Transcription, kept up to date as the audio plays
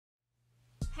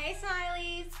Hey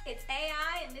Smileys, it's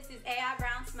AI and this is AI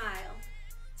Brown Smile.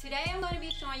 Today I'm going to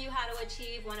be showing you how to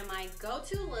achieve one of my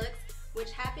go-to looks, which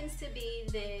happens to be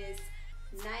this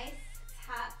nice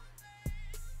top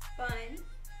bun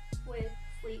with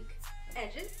sleek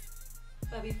edges.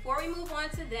 But before we move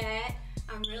on to that,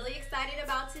 I'm really excited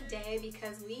about today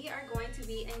because we are going to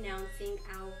be announcing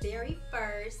our very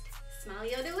first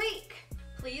Smiley of the Week.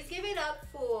 Please give it up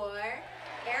for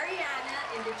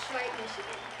Ariana in Detroit,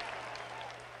 Michigan.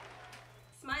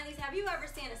 Smileys, have you ever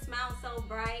seen a smile so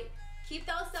bright? Keep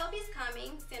those selfies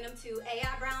coming. Send them to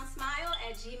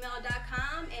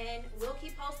aibrownsmile@gmail.com and we'll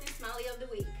keep posting Smiley of the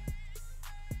Week.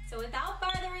 So without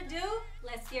further ado,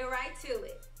 let's get right to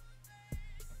it.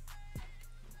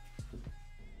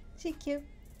 She cute,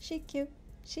 she cute,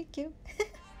 she cute.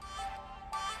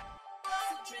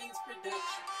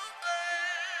 Hustledreamproduction.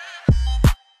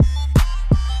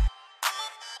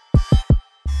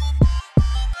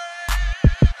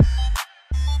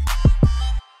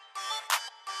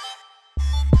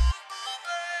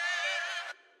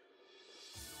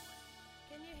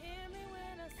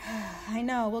 I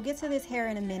know, we'll get to this hair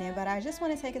in a minute, but I just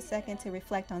want to take a second to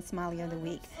reflect on Smiley of the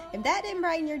Week. If that didn't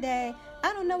brighten your day,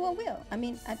 I don't know what will. I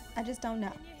just don't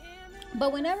know.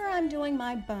 But whenever I'm doing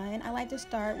my bun, I like to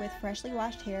start with freshly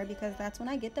washed hair because that's when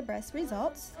I get the best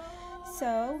results.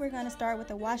 So we're going to start with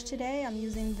the wash today. I'm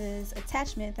using this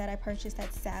attachment that I purchased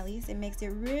at Sally's. It makes it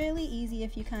really easy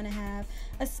if you kind of have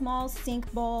a small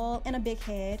sink bowl and a big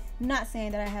head. Not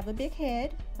saying that I have a big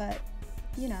head, but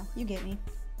you know, you get me.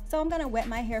 So I'm going to wet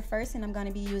my hair first, and I'm going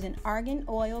to be using Argan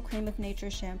Oil Cream of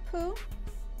Nature shampoo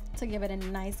to give it a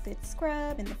nice good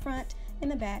scrub in the front, in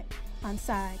the back, on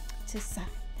side to side,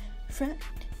 front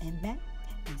and back,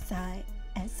 and side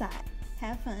and side.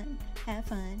 Have fun, have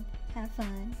fun, have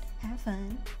fun, have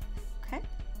fun. Okay?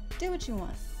 Do what you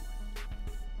want.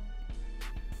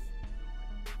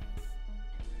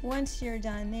 Once you're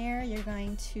done there, you're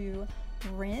going to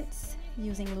rinse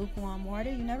using lukewarm water.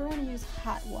 You never want to use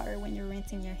hot water when you're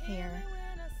rinsing your hair.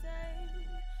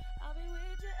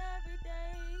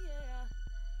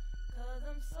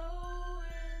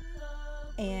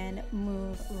 And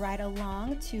move right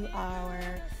along to our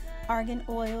Argan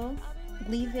Oil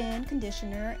leave-in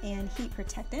conditioner and heat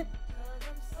protectant.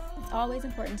 It's always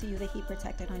important to use a heat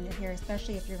protectant on your hair,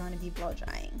 especially if you're going to be blow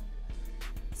drying.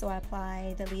 So I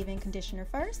apply the leave-in conditioner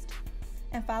first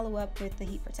and follow up with the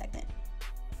heat protectant.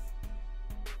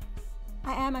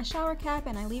 I add my shower cap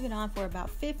and I leave it on for about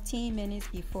 15 minutes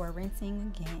before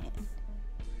rinsing again.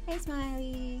 Hey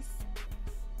Smileys!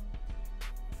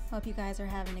 Hope you guys are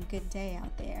having a good day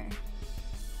out there.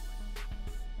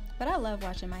 But I love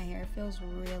washing my hair. It feels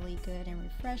really good and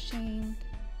refreshing.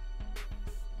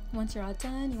 Once you're all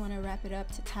done, you want to wrap it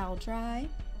up to towel dry.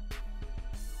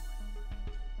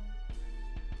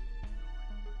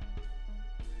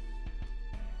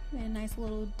 And a nice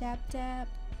little dab dab.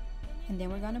 And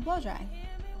then we're going to blow dry.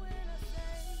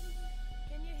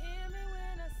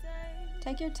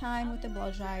 Take your time with the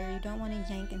blow dryer. You don't want to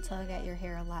yank and tug at your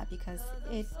hair a lot because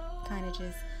it kind of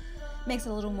just makes it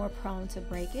a little more prone to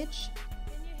breakage.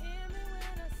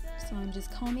 So I'm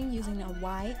just combing using a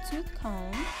wide tooth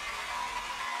comb.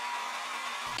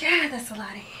 God, that's a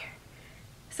lot of hair.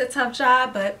 It's a tough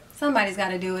job, but somebody's got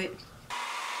to do it.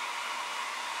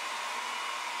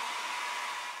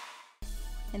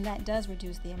 And that does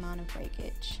reduce the amount of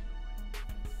breakage,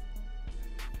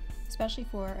 especially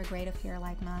for a grade of hair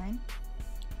like mine.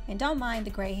 And don't mind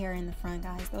the gray hair in the front,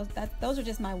 guys. Those are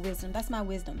just my wisdom. That's my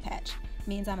wisdom patch. It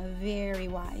means I'm a very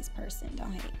wise person.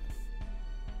 Don't hate.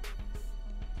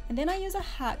 And then I use a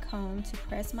hot comb to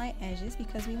press my edges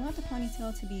because we want the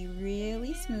ponytail to be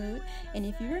really smooth. And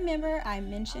if you remember, I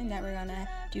mentioned that we're gonna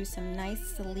do some nice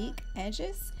sleek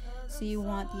edges. So you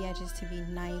want the edges to be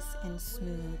nice and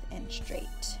smooth and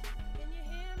straight.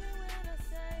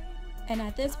 And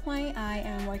at this point, I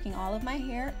am working all of my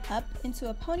hair up into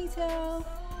a ponytail,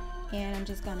 and I'm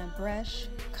just gonna brush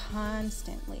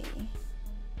constantly.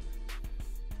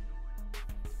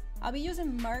 I'll be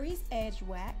using Murray's Edge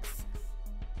Wax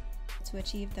to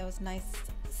achieve those nice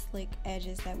slick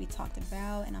edges that we talked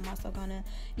about, and I'm also gonna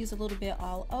use a little bit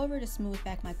all over to smooth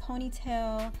back my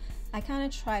ponytail. I kind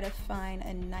of try to find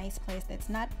a nice place that's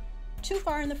not too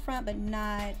far in the front but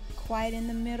not quite in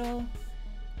the middle.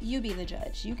 You be the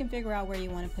judge. You can figure out where you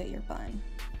want to put your bun.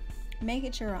 Make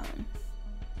it your own.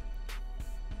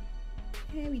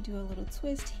 Okay, we do a little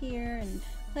twist here and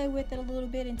play with it a little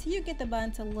bit until you get the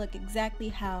bun to look exactly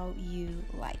how you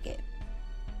like it.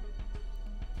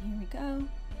 Here we go.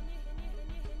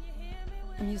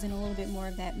 I'm using a little bit more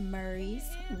of that Murray's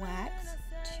wax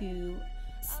to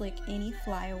slick any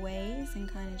flyaways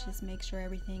and kind of just make sure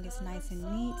everything is nice and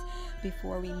neat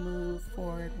before we move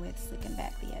forward with slicking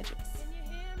back the edges.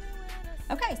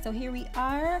 Okay, so here we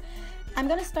are. I'm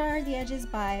going to start the edges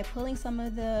by pulling some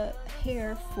of the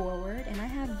hair forward, and I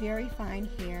have very fine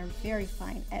hair, very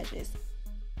fine edges.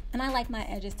 And I like my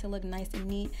edges to look nice and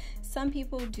neat. Some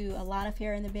people do a lot of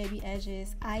hair in the baby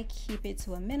edges. I keep it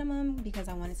to a minimum because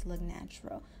I want it to look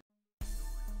natural.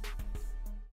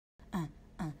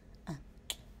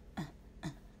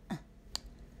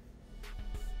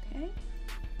 Okay,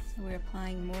 so we're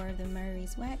applying more of the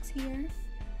Murray's wax here.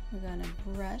 We're gonna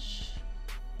brush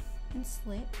and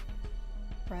slick,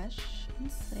 brush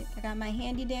and slick. I got my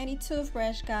handy dandy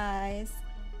toothbrush, guys.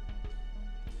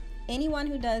 Anyone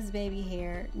who does baby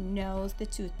hair knows the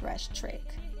toothbrush trick.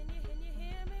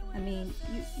 I mean,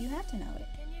 you have to know it.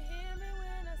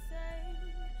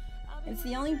 It's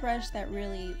the only brush that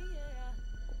really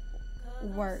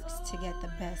works to get the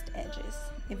best edges.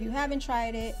 If you haven't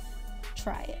tried it,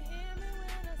 try it.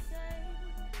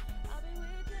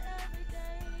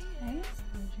 Okay, so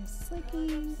we're just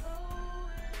slicking.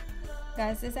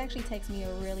 Guys, this actually takes me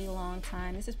a really long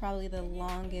time. This is probably the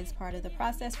longest part of the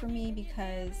process for me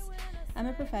because I'm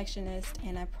a perfectionist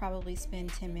and I probably spend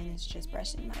 10 minutes just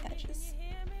brushing my edges.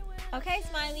 Okay,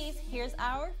 Smileys, here's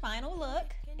our final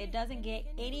look. It doesn't get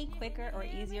any quicker or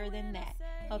easier than that.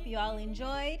 Hope you all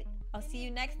enjoyed. I'll see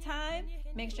you next time.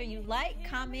 Make sure you like,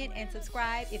 comment, and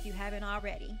subscribe if you haven't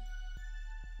already.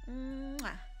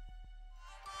 Mwah.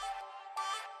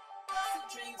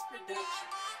 Dreams Production.